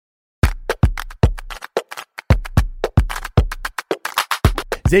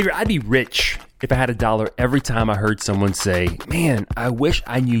Xavier, I'd be rich if I had $1 every time I heard someone say, man, I wish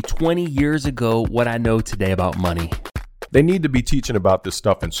I knew 20 years ago what I know today about money. They need to be teaching about this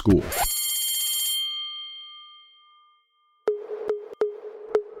stuff in school.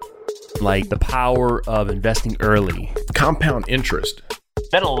 Like the power of investing early. Compound interest.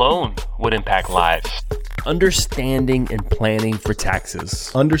 That alone would impact lives. Understanding and planning for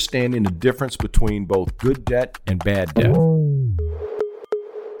taxes. Understanding the difference between both good debt and bad debt.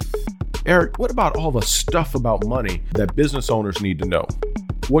 Eric, what about all the stuff about money that business owners need to know?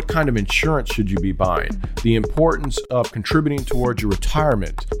 What kind of insurance should you be buying? The importance of contributing towards your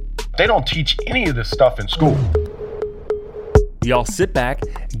retirement. They don't teach any of this stuff in school. Y'all sit back,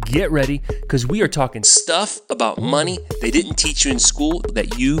 get ready, because we are talking stuff about money they didn't teach you in school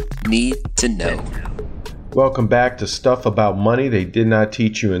that you need to know. Welcome back to Stuff About Money They Did Not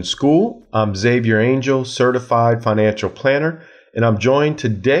Teach You in School. I'm Xavier Angel, certified financial planner, and I'm joined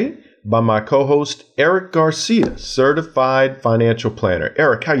today by my co-host Eric Garcia, certified financial planner.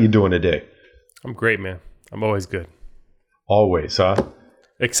 Eric, how you doing today? I'm great, man. I'm always good. Always, huh?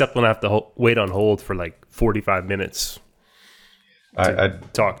 Except when I have to wait on hold for like 45 minutes. I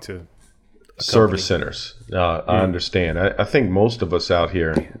talk to service centers. I understand. I think most of us out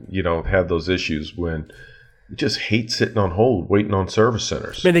here, have those issues when we just hate sitting on hold, waiting on service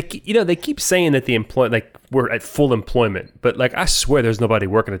centers. Man, they keep saying that we're at full employment, but I swear there's nobody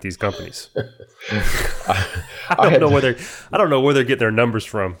working at these companies. I don't know where they're getting their numbers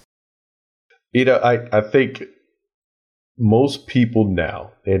from. I think most people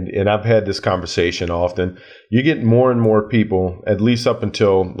now, and I've had this conversation often, you get more and more people, at least up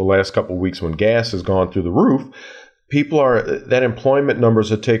until the last couple of weeks when gas has gone through the roof, that employment numbers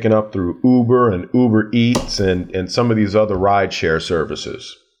are taken up through Uber and Uber Eats and some of these other rideshare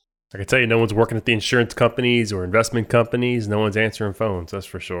services. I can tell you no one's working at the insurance companies or investment companies. No one's answering phones, that's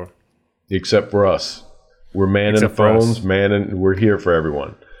for sure. Except for us. We're manning the phones, we're here for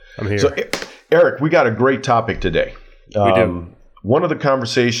everyone. I'm here. So, Eric, we got a great topic today. We do. One of the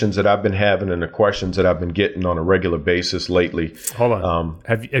conversations that I've been having and the questions that I've been getting on a regular basis lately. Hold on.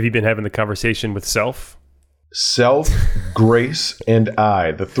 Have you been having the conversation with self? Self, Grace, and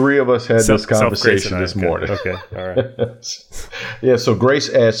I. The three of us had this conversation this morning. Okay. All right. Yeah, so Grace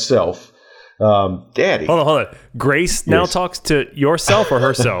asked Self, Daddy. Hold on. Grace now talks to yourself or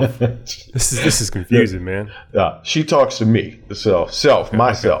herself? This is confusing, man. She talks to me,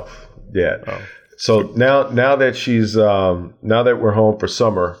 myself. Yeah. Oh. So now that she's now that we're home for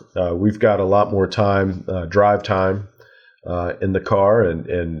summer, we've got a lot more time, drive time, in the car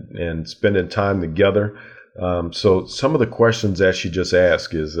and spending time together. So some of the questions that she just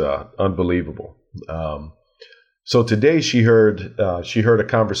asked is unbelievable. So today she heard a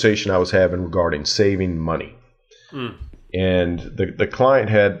conversation I was having regarding saving money, and the client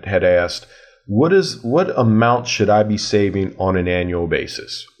had asked, what amount should I be saving on an annual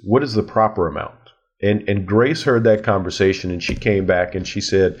basis? What is the proper amount? And Grace heard that conversation and she came back and she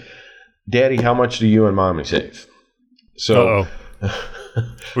said, Daddy, how much do you and Mommy save? So,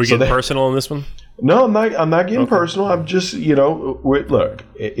 we're getting personal on this one? No, I'm not getting personal. I'm just, look,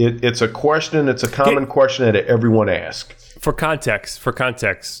 it's a question. It's a common question that everyone asks. For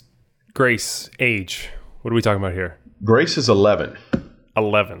context, Grace, age, what are we talking about here? Grace is 11.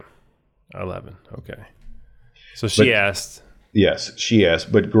 11. Okay. So she asked. Yes, she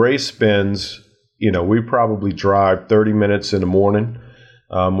asked. But Grace spends, we probably drive 30 minutes in the morning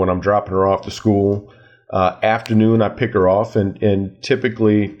when I'm dropping her off to school. Afternoon, I pick her off, and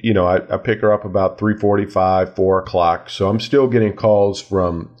typically, I pick her up about 3:45, 4 o'clock. So I'm still getting calls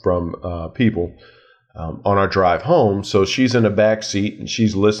from people on our drive home. So she's in the back seat and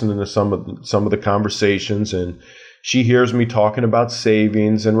she's listening to some of the conversations, and she hears me talking about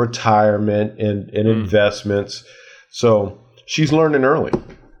savings and retirement and investments. So she's learning early.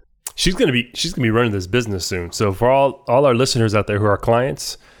 She's gonna be running this business soon. So for all our listeners out there who are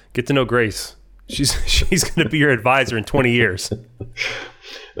clients, get to know Grace. She's going to be your advisor in 20 years.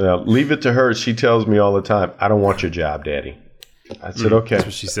 Leave it to her. She tells me all the time, I don't want your job, Daddy. I said, okay. That's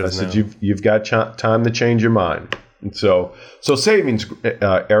what she says I said, you've got time to change your mind. And so savings,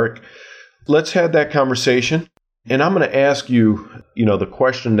 Eric, let's have that conversation. And I'm going to ask you, the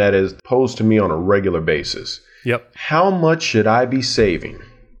question that is posed to me on a regular basis. Yep. How much should I be saving?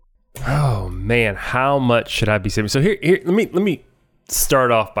 Oh, man. How much should I be saving? So here let me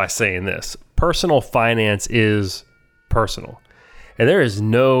start off by saying this. Personal finance is personal, and there's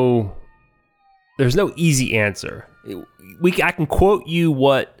no easy answer. I can quote you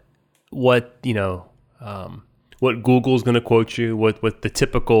what Google's going to quote you, what the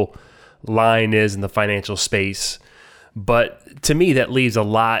typical line is in the financial space, But to me, that leaves a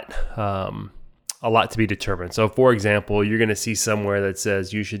lot to be determined. So for example, you're going to see somewhere that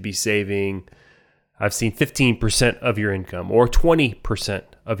says you should be saving, I've seen 15% of your income or 20%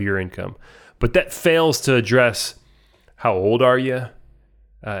 of your income, but that fails to address how old are you?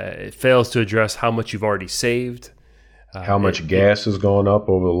 It fails to address how much you've already saved. How much gas has gone up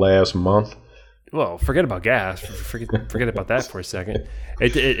over the last month? Well, forget about gas. Forget about that for a second.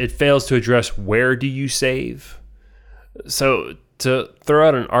 It fails to address where do you save. So to throw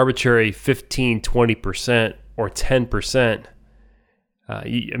out an arbitrary 15, 20% or 10%,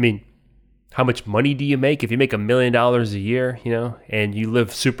 I mean, how much money do you make? If you make $1 million a year, and you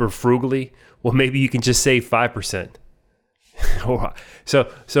live super frugally, well, maybe you can just save 5%.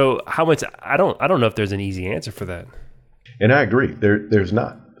 So how much? I don't know if there's an easy answer for that. And I agree. There's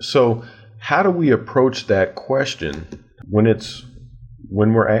not. So how do we approach that question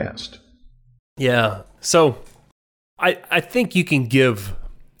when we're asked? Yeah. So I think you can give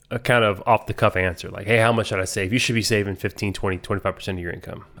a kind of off the cuff answer like, hey, how much should I save? You should be saving 15, 20, 25% of your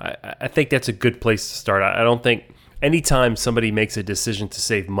income. I think that's a good place to start. I don't think anytime somebody makes a decision to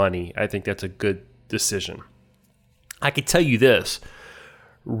save money, I think that's a good decision. I could tell you this,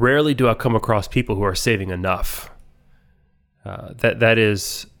 rarely do I come across people who are saving enough. That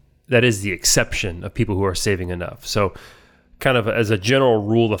is the exception of people who are saving enough. So kind of as a general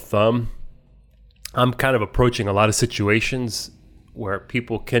rule of thumb, I'm kind of approaching a lot of situations where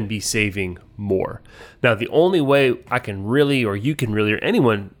people can be saving more. Now, the only way I can really, or you can really, or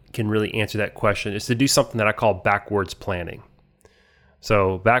anyone can really answer that question is to do something that I call backwards planning.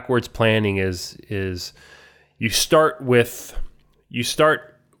 So backwards planning is you start where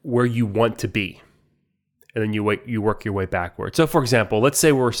you want to be, and then you work your way backwards. So for example, let's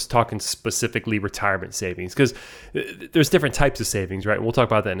say we're talking specifically retirement savings, because there's different types of savings, right? We'll talk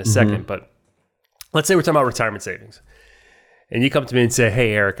about that in a second, but let's say we're talking about retirement savings. And you come to me and say,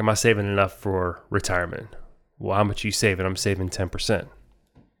 hey, Eric, am I saving enough for retirement? Well, how much are you saving? I'm saving 10%.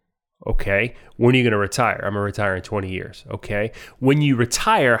 Okay. When are you going to retire? I'm going to retire in 20 years. Okay. When you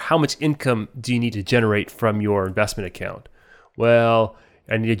retire, how much income do you need to generate from your investment account? Well,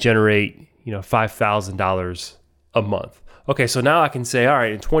 I need to generate, $5,000 a month. Okay. So now I can say, all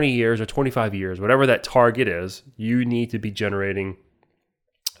right, in 20 years or 25 years, whatever that target is, you need to be generating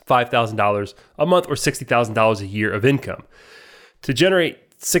 $5,000 a month or $60,000 a year of income. To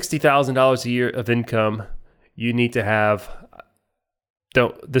generate $60,000 a year of income, you need to have,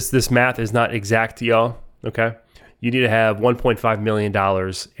 this math is not exact to y'all, okay? You need to have $1.5 million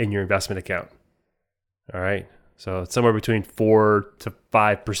in your investment account, all right? So it's somewhere between 4 to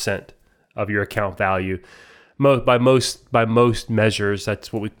 5% of your account value. By most measures,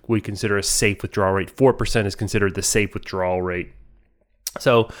 that's what we consider a safe withdrawal rate. 4% is considered the safe withdrawal rate.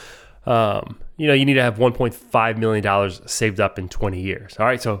 So, you need to have $1.5 million saved up in 20 years. All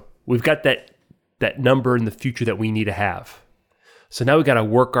right. So we've got that number in the future that we need to have. So now we got to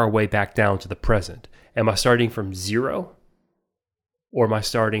work our way back down to the present. Am I starting from 0? Or am I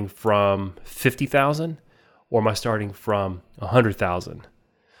starting from 50,000? Or am I starting from 100,000?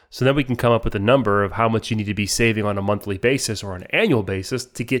 So then we can come up with a number of how much you need to be saving on a monthly basis or an annual basis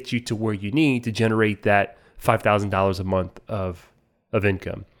to get you to where you need to generate that $5,000 a month of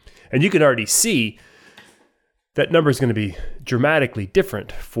income. And you can already see that number is going to be dramatically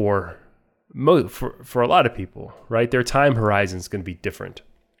different for a lot of people, right? Their time horizon is going to be different.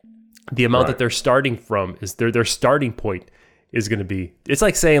 The amount that they're starting from is their starting point is going to be, it's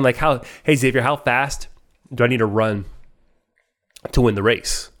like saying like, hey Xavier, how fast do I need to run to win the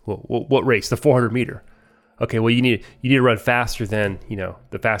race? Well, what race? The 400 meter. Okay. Well, you need to run faster than,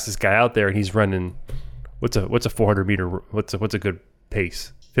 the fastest guy out there. And he's running, what's a 400 meter? What's a good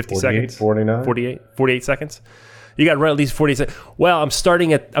pace? 50 seconds? 49? 48 seconds? You got to run at least 40 seconds. Well, I'm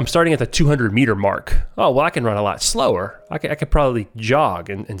starting at the 200 meter mark. Oh, well, I can run a lot slower. I could probably jog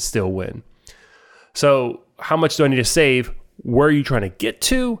and still win. So how much do I need to save? Where are you trying to get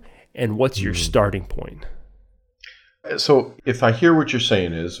to? And what's your starting point? So if I hear what you're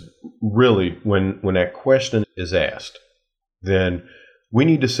saying is really when that question is asked, then we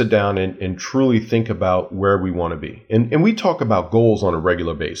need to sit down and truly think about where we want to be. And we talk about goals on a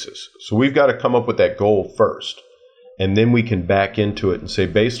regular basis. So we've got to come up with that goal first. And then we can back into it and say,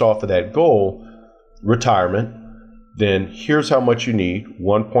 based off of that goal, retirement, then here's how much you need,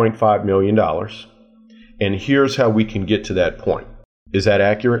 $1.5 million. And here's how we can get to that point. Is that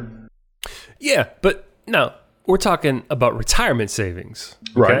accurate? Yeah, but no, we're talking about retirement savings.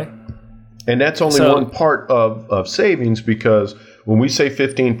 Okay? Right. And that's only one part of savings, because when we say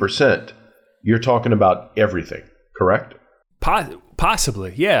 15%, you're talking about everything, correct?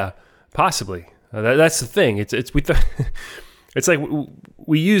 Possibly, yeah, possibly. That's the thing. It's like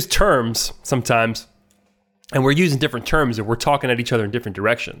we use terms sometimes, and we're using different terms, and we're talking at each other in different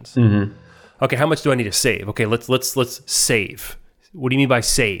directions. Mm-hmm. Okay, how much do I need to save? Okay, let's save. What do you mean by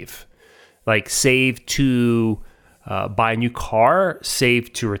save? Like save to buy a new car,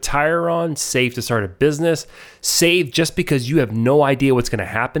 save to retire on, save to start a business, save just because you have no idea what's going to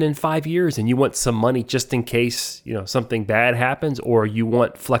happen in 5 years and you want some money just in case, something bad happens, or you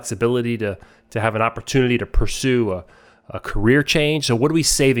want flexibility to have an opportunity to pursue a career change. So what are we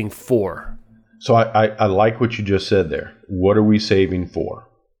saving for? So I like what you just said there. What are we saving for?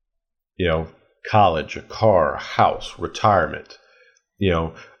 College, a car, a house, retirement,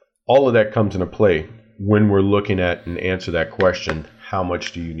 all of that comes into play when we're looking at and answer that question, how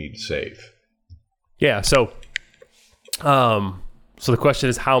much do you need to save? Yeah. So the question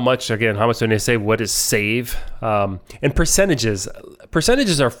is how much do I need to save? What is save? And percentages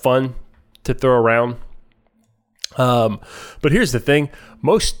are fun to throw around. But here's the thing.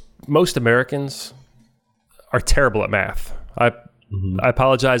 Most Americans are terrible at math. I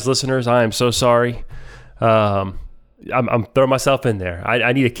apologize, listeners. I am so sorry. I'm throwing myself in there.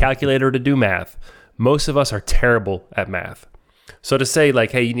 I need a calculator to do math. Most of us are terrible at math. So to say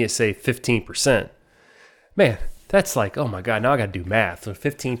like, hey, you need to save 15%, man, that's like, oh my God, now I got to do math. So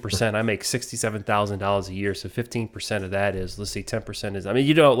 15%, I make $67,000 a year. So 15% of that is, let's see, 10% is, I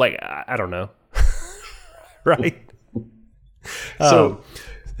don't know. Right?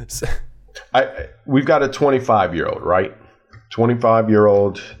 We've got a 25-year-old, right?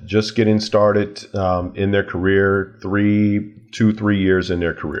 25-year-old just getting started in their career, 2-3 years in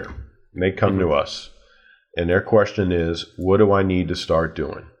their career. And they come to us, and their question is, what do I need to start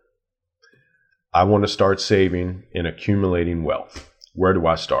doing? I want to start saving and accumulating wealth. Where do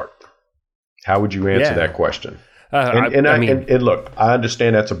I start? How would you answer that question? And look, I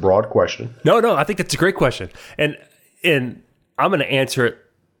understand that's a broad question. No, I think that's a great question. And I'm going to answer it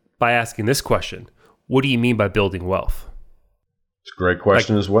by asking this question. What do you mean by building wealth? It's a great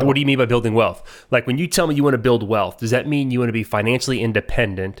question as well. What do you mean by building wealth? Like when you tell me you want to build wealth, does that mean you want to be financially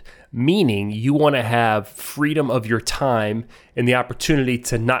independent, meaning you want to have freedom of your time and the opportunity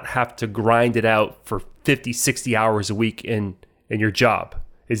to not have to grind it out for 50, 60 hours a week in your job?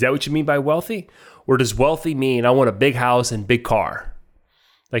 Is that what you mean by wealthy? Or does wealthy mean I want a big house and big car?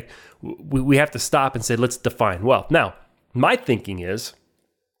 Like we have to stop and say, let's define wealth. Now, my thinking is,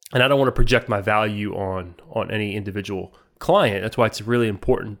 and I don't want to project my value on any individual client. That's why it's really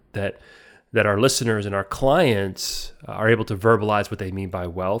important that our listeners and our clients are able to verbalize what they mean by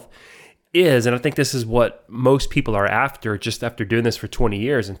wealth is, and I think this is what most people are after, just after doing this for 20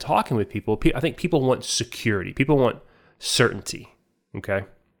 years and talking with people. I think people want security. People want certainty, okay?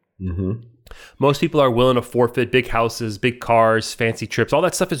 Mm-hmm. Most people are willing to forfeit big houses, big cars, fancy trips. All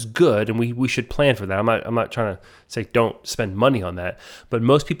that stuff is good, and we should plan for that. I'm not trying to say don't spend money on that, but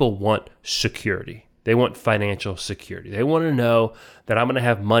most people want security. They want financial security. They want to know that I'm going to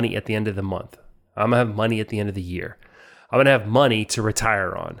have money at the end of the month. I'm going to have money at the end of the year. I'm going to have money to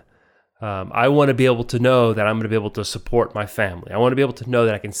retire on. I want to be able to know that I'm going to be able to support my family. I want to be able to know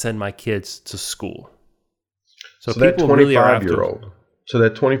that I can send my kids to school. So people really are after. So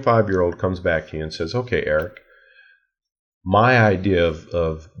that 25-year-old comes back to you and says, okay, Eric, my idea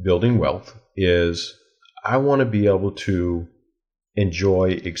of building wealth is I want to be able to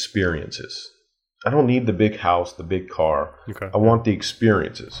enjoy experiences. I don't need the big house, the big car. Okay. I want the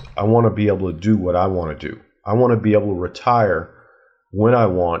experiences. I want to be able to do what I want to do. I want to be able to retire when I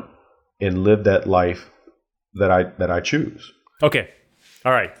want and live that life that I choose. Okay.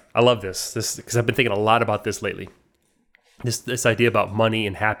 All right. I love this because I've been thinking a lot about this lately. This idea about money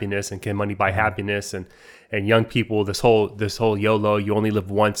and happiness, and can money buy happiness, and young people, this whole YOLO, you only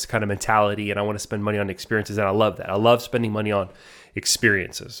live once kind of mentality, and I want to spend money on experiences, and I love that. I love spending money on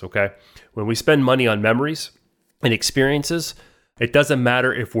experiences, okay? When we spend money on memories and experiences, it doesn't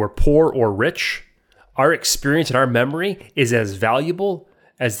matter if we're poor or rich. Our experience and our memory is as valuable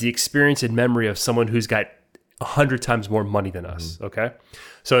as the experience and memory of someone who's got 100 times more money than us, okay?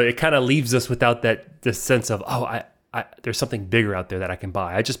 So it kind of leaves us without this sense of, there's something bigger out there that I can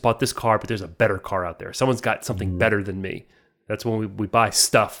buy. I just bought this car, but there's a better car out there. Someone's got something better than me. That's when we buy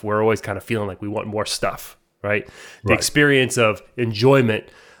stuff. We're always kind of feeling like we want more stuff, right? The experience of enjoyment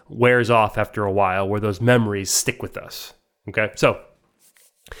wears off after a while, where those memories stick with us, okay? So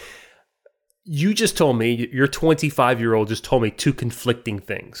you just told me, your 25-year-old just told me two conflicting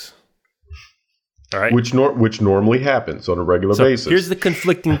things, all right? Which normally happens on a regular basis. Here's the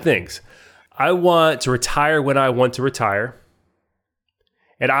conflicting things. I want to retire when I want to retire,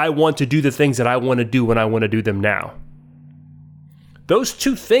 and I want to do the things that I want to do when I want to do them now. those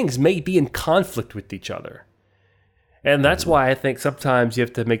two things may be in conflict with each other. And that's why I think sometimes you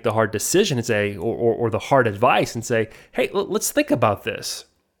have to make the hard decision and say, or the hard advice and say, hey, let's think about this.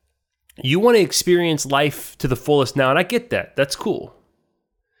 You want to experience life to the fullest now, and I get that. That's cool.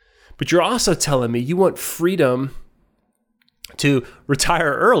 But you're also telling me you want freedom to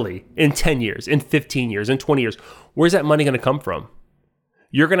retire early in 10 years, in 15 years, in 20 years. Where's that money going to come from?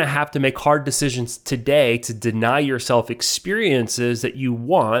 You're going to have to make hard decisions today to deny yourself experiences that you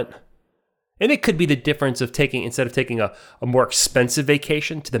want. And it could be the difference of instead of taking a more expensive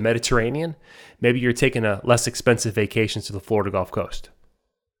vacation to the Mediterranean, maybe you're taking a less expensive vacation to the Florida Gulf Coast,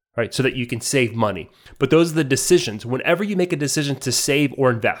 right? So that you can save money. But those are the decisions. Whenever you make a decision to save or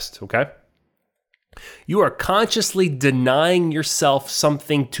invest, okay? You are consciously denying yourself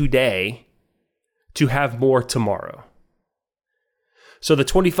something today to have more tomorrow. So the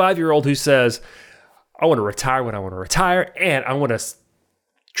 25-year-old who says, I want to retire when I want to retire, and I want to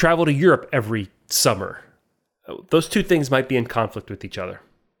travel to Europe every summer. Those two things might be in conflict with each other.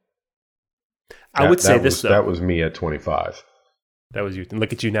 I would say this, though. That was me at 25. That was you. And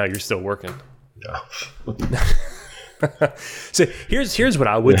look at you now. You're still working. Yeah. So here's what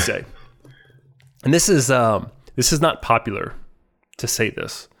I would say. And this is not popular to say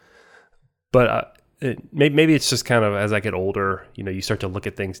this, but maybe it's just kind of as I get older, you start to look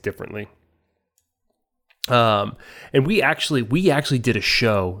at things differently. And we actually did a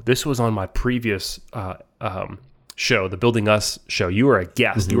show. This was on my previous show, the Building Us show. You were a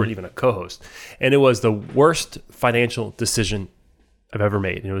guest. Mm-hmm. You weren't even a co-host. And it was the worst financial decision I've ever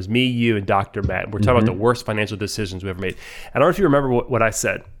made. And it was me, you, and Dr. Matt. We're talking about the worst financial decisions we ever made. I don't know if you remember what I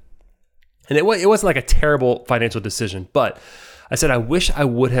said. And it wasn't like a terrible financial decision, but I said I wish I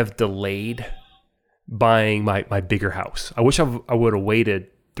would have delayed buying my bigger house. I wish I would have waited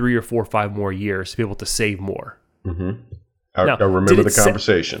 3 or 4 or 5 more years to be able to save more. Mm-hmm. I remember the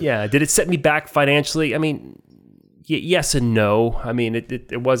conversation. Did it set me back financially? I mean, yes and no. I mean,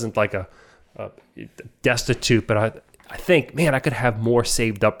 it wasn't like a destitute, but I think, man, I could have more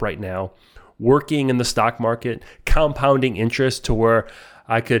saved up right now, working in the stock market, compounding interest to where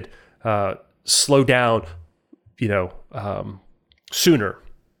I could slow down, sooner,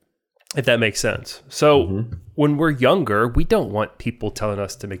 if that makes sense. So when we're younger, we don't want people telling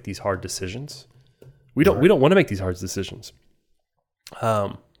us to make these hard decisions. We don't want to make these hard decisions.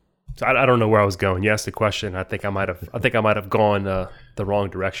 So I don't know where I was going. You asked the question. I think I might have gone the wrong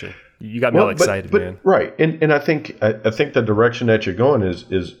direction. You got me all excited, man. Right, and I think the direction that you're going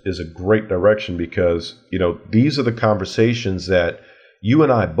is a great direction because these are the conversations that you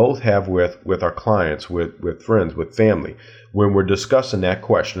and I both have with our clients, with friends, with family, when we're discussing that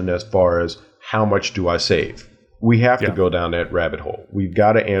question as far as how much do I save? We have to go down that rabbit hole. We've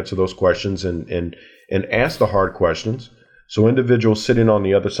got to answer those questions and ask the hard questions. So individuals sitting on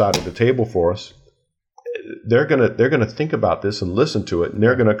the other side of the table for us, they're gonna think about this and listen to it, and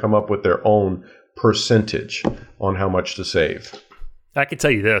they're gonna come up with their own percentage on how much to save. I can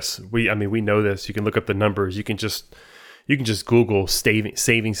tell you this. We know this. You can look up the numbers. You can just Google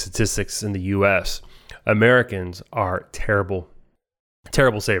saving statistics in the U.S. Americans are terrible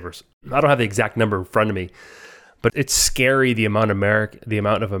savers. I don't have the exact number in front of me, but it's scary the amount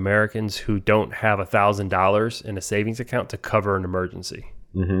of Americans who don't have $1,000 in a savings account to cover an emergency.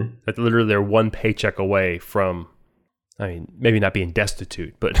 Mm-hmm. Like literally, they're one paycheck away from, maybe not being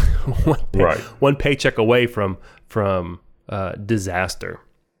destitute, but one paycheck away from disaster.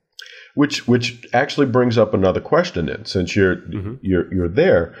 Which actually brings up another question then, since you're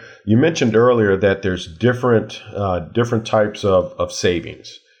there. You mentioned earlier that there's different types of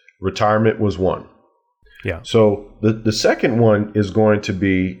savings. Retirement was one. Yeah. So the second one is going to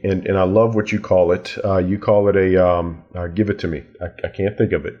be, and I love what you call it. You call it give it to me. I can't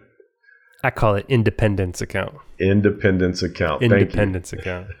think of it. I call it independence account. Independence account. Independence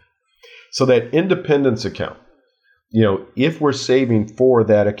account. So that independence account, if we're saving for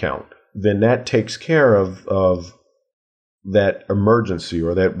that account, then that takes care of that emergency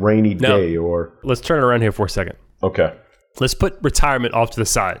or that rainy day. Or let's turn it around here for a second. Okay. Let's put retirement off to the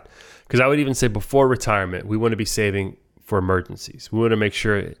side. Because I would even say before retirement, we want to be saving for emergencies. We want to make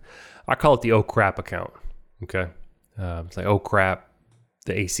sure, I call it the oh crap account. Okay. It's like, oh crap,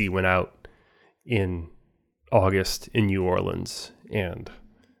 the AC went out in August in New Orleans and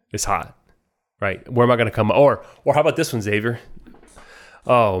it's hot, right? Where am I going to come? Or how about this one, Xavier?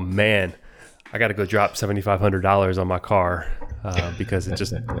 Oh man, I got to go drop $7,500 on my car because it's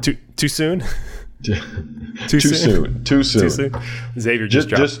just too soon. Too soon. Too soon. Xavier just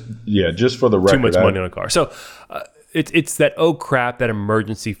dropped. Just for the record, too much money on a car. So it's that that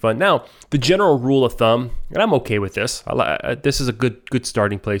emergency fund. Now, the general rule of thumb, and I'm okay with this. This is a good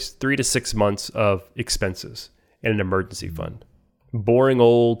starting place. 3 to 6 months of expenses in an emergency fund. Boring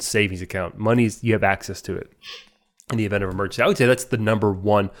old savings account. Money's, you have access to it in the event of emergency. I would say that's the number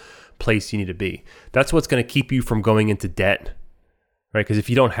one place you need to be. That's what's going to keep you from going into debt, right? Because if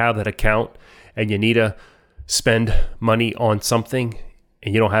you don't have that account and you need to spend money on something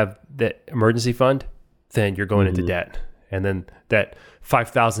and you don't have that emergency fund, then you're going into debt. And then that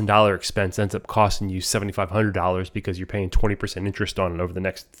 $5,000 expense ends up costing you $7,500 because you're paying 20% interest on it over the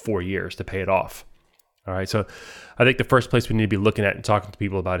next 4 years to pay it off. All right. So I think the first place we need to be looking at and talking to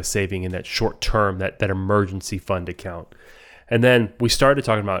people about is saving in that short term, that emergency fund account. And then we started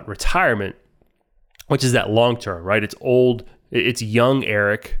talking about retirement, which is that long term, right? It's young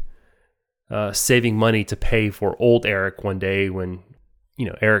Eric saving money to pay for old Eric one day when,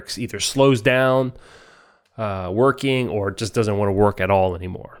 Eric's either slows down working or just doesn't want to work at all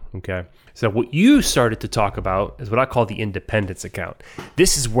anymore. Okay. So what you started to talk about is what I call the independence account.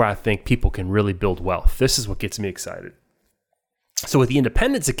 This is where I think people can really build wealth. This is what gets me excited. So what the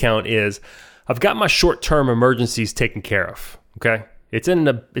independence account is, I've got my short-term emergencies taken care of. Okay. It's in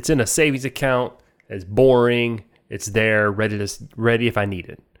a savings account. It's boring. It's there, ready if I need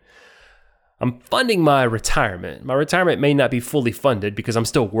it. I'm funding my retirement. My retirement may not be fully funded because I'm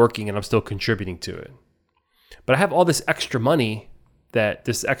still working and I'm still contributing to it. But I have all this extra money,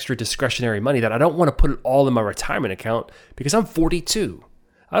 this extra discretionary money that I don't want to put it all in my retirement account because I'm 42.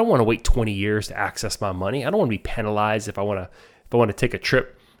 I don't want to wait 20 years to access my money. I don't want to be penalized if I want to take a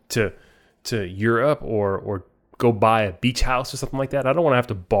trip to Europe or go buy a beach house or something like that. I don't want to have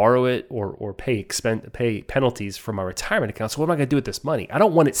to borrow it or pay penalties for my retirement account. So what am I going to do with this money? I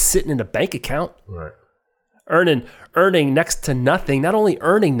don't want it sitting in a bank account. Right. Earning next to nothing, not only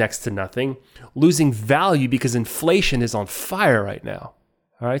earning next to nothing, losing value because inflation is on fire right now.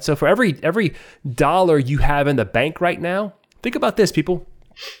 All right. So for every dollar you have in the bank right now, think about this, people.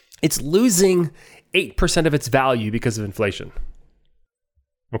 It's losing 8% of its value because of inflation.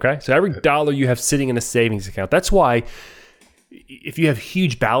 Okay. So every dollar you have sitting in a savings account, that's why if you have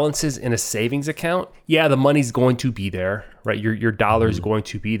huge balances in a savings account, yeah, the money's going to be there, right? Your dollar is going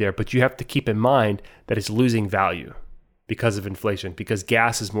to be there, but you have to keep in mind that it's losing value because of inflation, because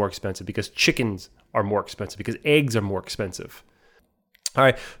gas is more expensive, because chickens are more expensive, because eggs are more expensive. All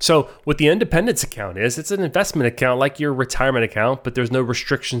right. So what the independence account is, it's an investment account like your retirement account, but there's no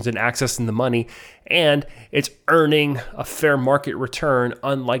restrictions in accessing the money, and it's earning a fair market return,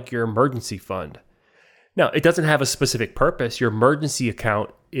 unlike your emergency fund. Now, it doesn't have a specific purpose. Your emergency account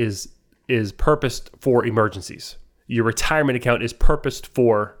is purposed for emergencies. Your retirement account is purposed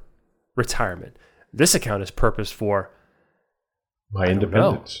for retirement. This account is purposed for my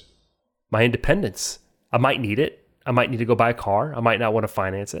independence. My independence. I might need it. I might need to go buy a car. I might not want to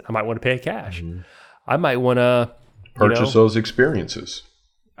finance it. I might want to pay cash. I might want to purchase those experiences.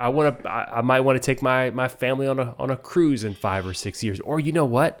 I might want to take my family on a cruise in 5 or 6 years. Or you know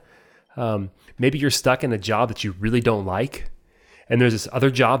what? Maybe you're stuck in a job that you really don't like, and there's this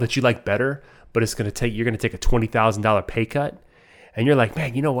other job that you like better, but you're going to take a $20,000 pay cut, and you're like,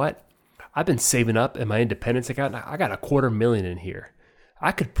 man, you know what? I've been saving up in my independence account. I got $250,000 in here.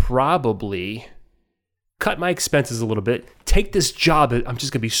 I could probably cut my expenses a little bit, take this job that I'm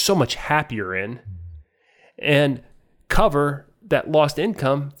just going to be so much happier in, and cover that lost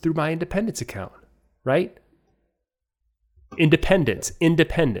income through my independence account, right? Independence.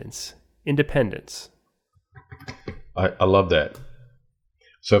 I love that.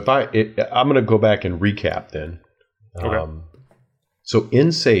 So I'm going to go back and recap then. Okay. So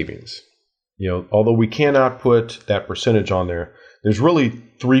in savings, although we cannot put that percentage on there, there's really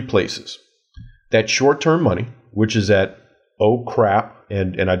 3 places. That short-term money, which is at oh crap,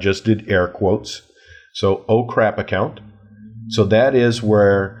 and I just did air quotes. So oh crap account. So that is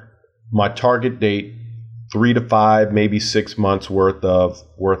where my target date, 3 to 5, maybe 6 months worth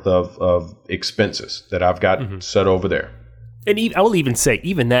of expenses that I've got set over there. And I will even say,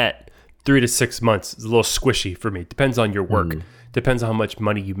 even that 3 to 6 months is a little squishy for me. Depends on your work. Depends on how much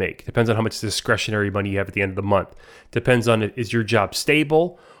money you make. Depends on how much discretionary money you have at the end of the month. Depends on, is your job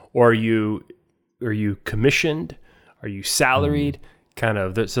stable, or are you commissioned? Are you salaried?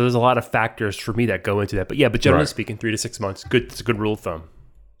 So there's a lot of factors for me that go into that. But generally speaking, 3 to 6 months, it's a good rule of thumb.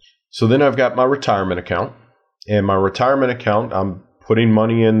 So then I've got my retirement account. And my retirement account, I'm putting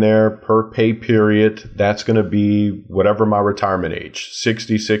money in there per pay period. That's going to be whatever my retirement age,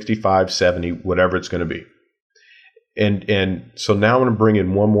 60, 65, 70, whatever it's going to be. And so now I'm going to bring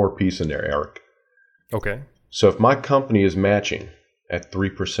in one more piece in there, Eric. Okay. So if my company is matching at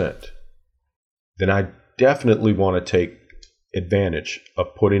 3%, then I definitely want to take advantage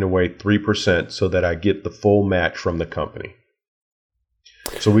of putting away 3% so that I get the full match from the company.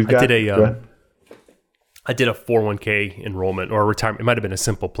 So we've got. I did a 401k enrollment or a retirement. It might have been a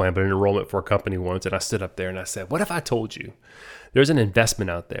simple plan, but an enrollment for a company once. And I stood up there and I said, what if I told you there's an investment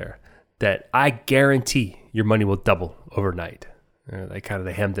out there that I guarantee your money will double overnight?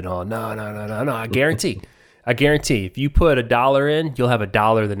 They hemmed and hawed. No, I guarantee. I guarantee if you put $1 in, you'll have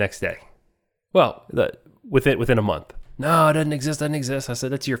 $1 the next day. Well, within a month. No, it doesn't exist. I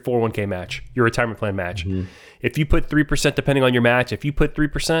said, that's your 401k match, your retirement plan match. Mm-hmm. If you put 3%, depending on your match, if you put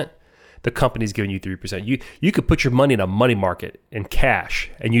 3%, the company's giving you 3%. You could put your money in a money market in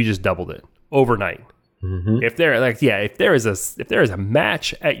cash and you just doubled it overnight. Mm-hmm. If there is a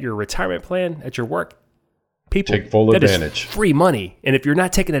match at your retirement plan at your work, people take full advantage. Is free money. And if you're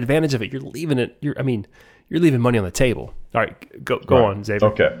not taking advantage of it, you're leaving it. You're leaving money on the table. All right, go on, Xavier.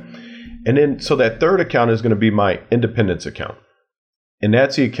 Okay. And then, so that third account is going to be my independence account. And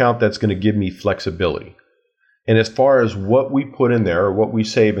that's the account that's going to give me flexibility. And as far as what we put in there or what we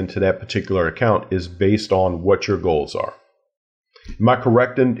save into that particular account is based on what your goals are. Am I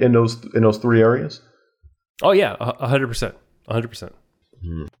correct in those three areas? Oh, yeah, 100%. 100%.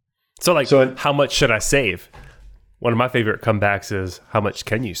 Mm-hmm. So how much should I save? One of my favorite comebacks is, how much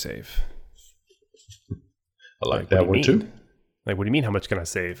can you save? I like that one too. What do you mean, how much can I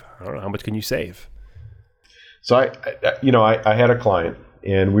save? I don't know. How much can you save? So I had a client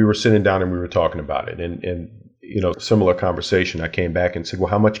and we were sitting down and we were talking about it and similar conversation. I came back and said, well,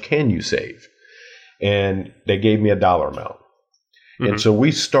 how much can you save? And they gave me a dollar amount. Mm-hmm. And so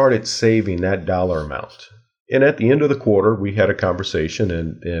we started saving that dollar amount. And at the end of the quarter, we had a conversation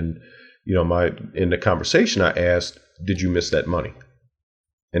and in the conversation, I asked, did you miss that money?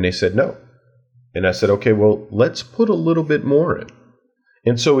 And they said, no. And I said, okay, well, let's put a little bit more in.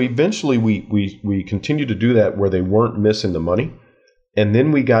 And so eventually we continued to do that where they weren't missing the money. And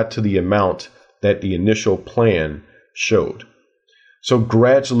then we got to the amount that the initial plan showed. So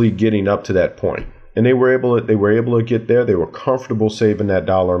gradually getting up to that point. And they were able to get there. They were comfortable saving that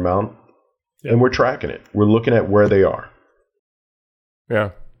dollar amount. Yep. And we're tracking it. We're looking at where they are.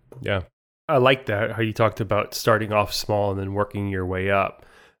 Yeah. Yeah. I like that, how you talked about starting off small and then working your way up.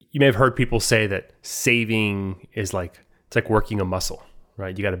 You may have heard people say that saving is it's like working a muscle,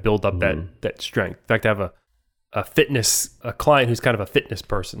 right? You got to build up that strength. In fact, I have a client who's kind of a fitness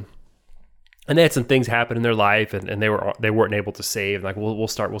person, and they had some things happen in their life, and they weren't able to save. And we'll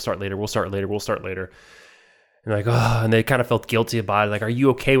start later. And and they kind of felt guilty about it. Are you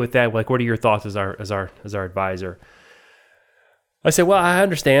okay with that? What are your thoughts as our advisor? I said, well, I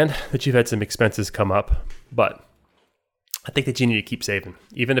understand that you've had some expenses come up, but I think that you need to keep saving,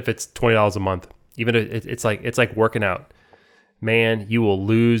 even if it's $20 a month. Even if it's like working out, man. You will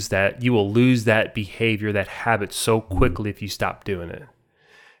lose that behavior, that habit so quickly if you stop doing it.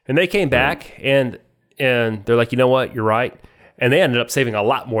 And they came back and they're like, you know what, you're right. And they ended up saving a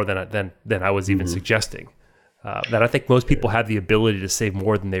lot more than I was even suggesting. That I think most people have the ability to save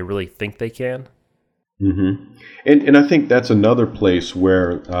more than they really think they can. Mm-hmm. And I think that's another place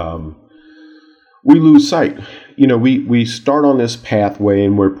where we lose sight. We start on this pathway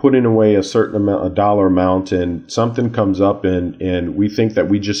and we're putting away a certain amount, a dollar amount, and something comes up and we think that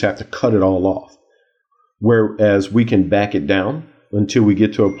we just have to cut it all off. Whereas we can back it down until we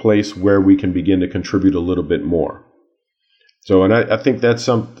get to a place where we can begin to contribute a little bit more. So, and I think that's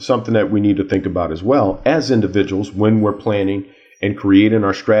something that we need to think about as well as individuals when we're planning and creating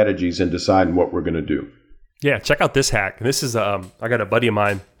our strategies and deciding what we're going to do. Yeah, check out this hack. And this is, I got a buddy of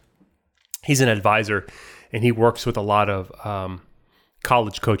mine. He's an advisor, and he works with a lot of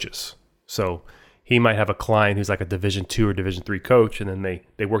college coaches. So he might have a client who's like a Division II or Division III coach, and then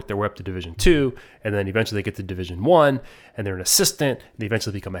they work their way up to Division II, and then eventually they get to Division I, and they're an assistant, and they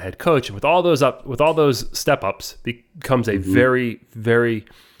eventually become a head coach. And with all those step ups, becomes a very, very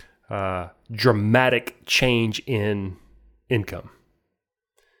dramatic change in income.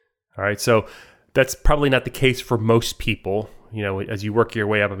 All right, so that's probably not the case for most people. As you work your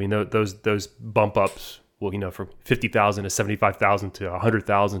way up, I mean, those bump ups will, from $50,000 to $75,000 to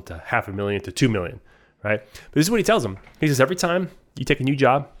 $100,000 to $500,000 to $2 million, right? But this is what he tells them. He says, every time you take a new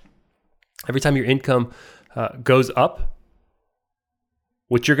job, every time your income goes up,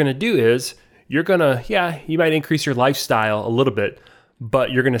 what you're going to do is you might increase your lifestyle a little bit,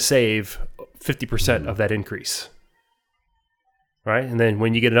 but you're going to save 50% of that increase. Right, and then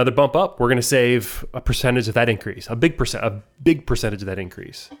when you get another bump up, we're going to save a percentage of that increase, a big percentage of that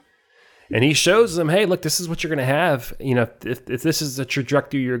increase. And he shows them, hey, look, this is what you're going to have. If this is the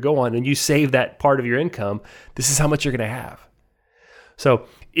trajectory you're going, and you save that part of your income, this is how much you're going to have. So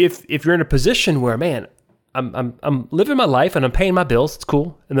if you're in a position where, man, I'm living my life and I'm paying my bills. It's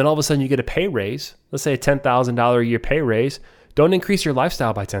cool. And then all of a sudden you get a pay raise. Let's say a $10,000 a year pay raise. Don't increase your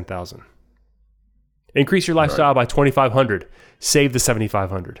lifestyle by $10,000. Increase your lifestyle by $2,500. Save the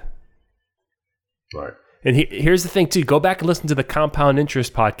 $7,500. Right. And here's the thing too. Go back and listen to the Compound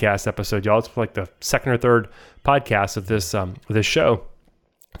Interest podcast episode, y'all. It's like the second or third podcast of this show.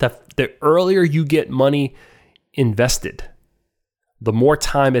 The earlier you get money invested, the more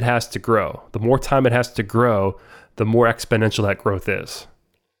time it has to grow. The more time it has to grow, the more exponential that growth is.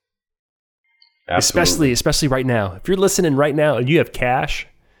 Absolutely. Especially right now. If you're listening right now and you have cash,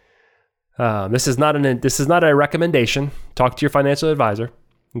 this is not a recommendation. Talk to your financial advisor.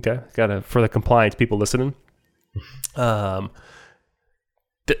 Okay, for the compliance people listening. The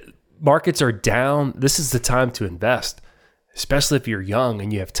markets are down. This is the time to invest, especially if you're young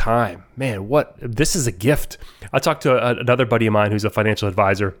and you have time. Man, this is a gift. I talked to another buddy of mine who's a financial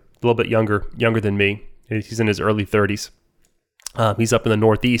advisor, a little bit younger than me. He's in his early 30s. He's up in the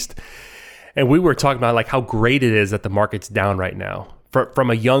Northeast. And we were talking about like how great it is that the market's down right now.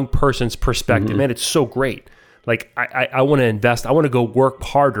 From a young person's perspective, man, it's so great. Like I want to invest. I want to go work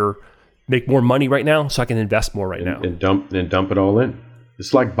harder, make more money right now so I can invest more now. And dump it all in.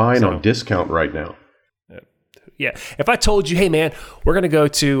 It's like buying on discount right now. Yeah. If I told you, hey man, we're gonna go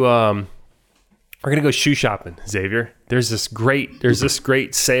shoe shopping, Xavier. There's this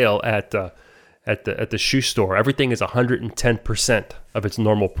great sale at the shoe store. Everything is 110% of its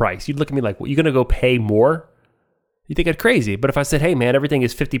normal price. You'd look at me like, what, you gonna go pay more? You think I'm crazy. But if I said, hey man, everything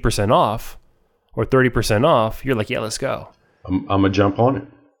is 50% off or 30% off, you're like, yeah, let's go. I'm gonna jump on it.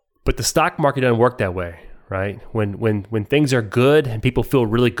 But the stock market doesn't work that way, right? When things are good and people feel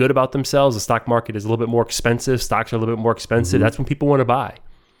really good about themselves, the stock market is a little bit more expensive. Stocks are a little bit more expensive. That's when people want to buy.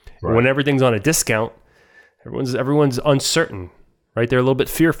 Right. When everything's on a discount, everyone's uncertain, right? They're a little bit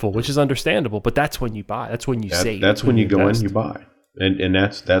fearful, which is understandable. But that's when you buy. That's when you save. That's when you go in and you buy, and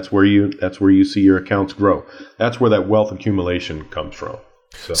that's where you see your accounts grow. That's where that wealth accumulation comes from.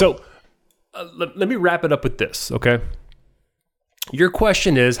 So let me wrap it up with this, okay? Your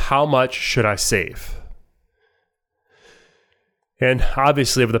question is, how much should I save? And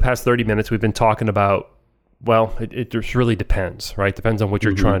obviously, over the past 30 minutes, we've been talking about, well, it just really depends, right? Depends on what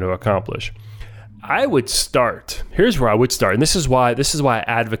you're trying to accomplish. I would start. Here's where I would start, and this is why I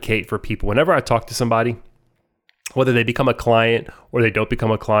advocate for people. Whenever I talk to somebody, whether they become a client or they don't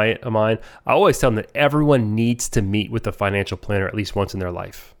become a client of mine, I always tell them that everyone needs to meet with a financial planner at least once in their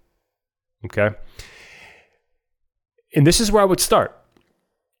life. Okay? And this is where I would start.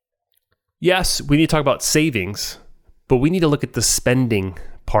 Yes, we need to talk about savings, but we need to look at the spending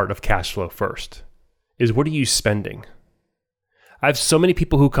part of cash flow first. Is what are you spending? I have so many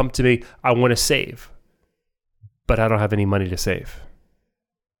people who come to me, I want to save, but I don't have any money to save.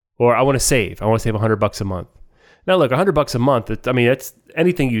 Or I want to save $100 a month. Now look, $100 a month, that's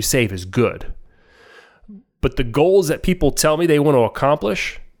anything you save is good. But the goals that people tell me they want to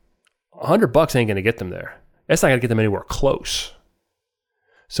accomplish, $100 ain't going to get them there. That's not going to get them anywhere close.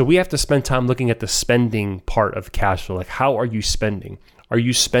 So we have to spend time looking at the spending part of cash flow. Like, how are you spending? Are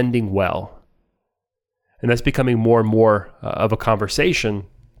you spending well? And that's becoming more and more of a conversation,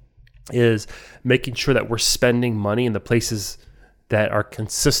 is making sure that we're spending money in the places that are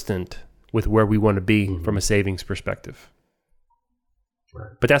consistent with where we want to be from a savings perspective.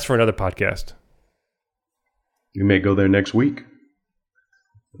 Right. But that's for another podcast. You may go there next week.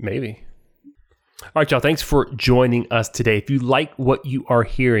 Maybe. All right, y'all. Thanks for joining us today. If you like what you are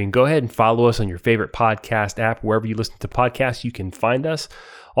hearing, go ahead and follow us on your favorite podcast app. Wherever you listen to podcasts, you can find us.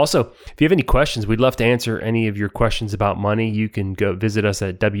 Also, if you have any questions, we'd love to answer any of your questions about money. You can go visit us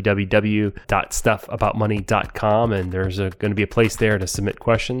at www.stuffaboutmoney.com, and there's going to be a place there to submit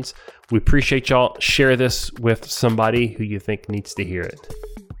questions. We appreciate y'all. Share this with somebody who you think needs to hear it.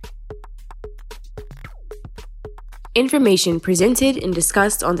 Information presented and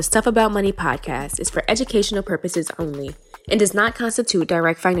discussed on the Stuff About Money podcast is for educational purposes only and does not constitute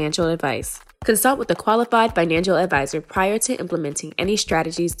direct financial advice. Consult with a qualified financial advisor prior to implementing any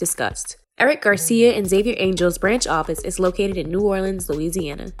strategies discussed. Eric Garcia and Xavier Angel's branch office is located in New Orleans,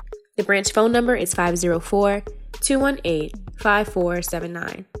 Louisiana. The branch phone number is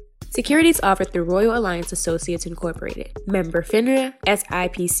 504-218-5479. Securities offered through Royal Alliance Associates Incorporated. Member FINRA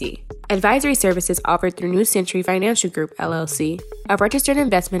SIPC. Advisory services offered through New Century Financial Group, LLC, a registered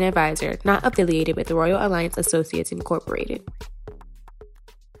investment advisor not affiliated with Royal Alliance Associates Incorporated.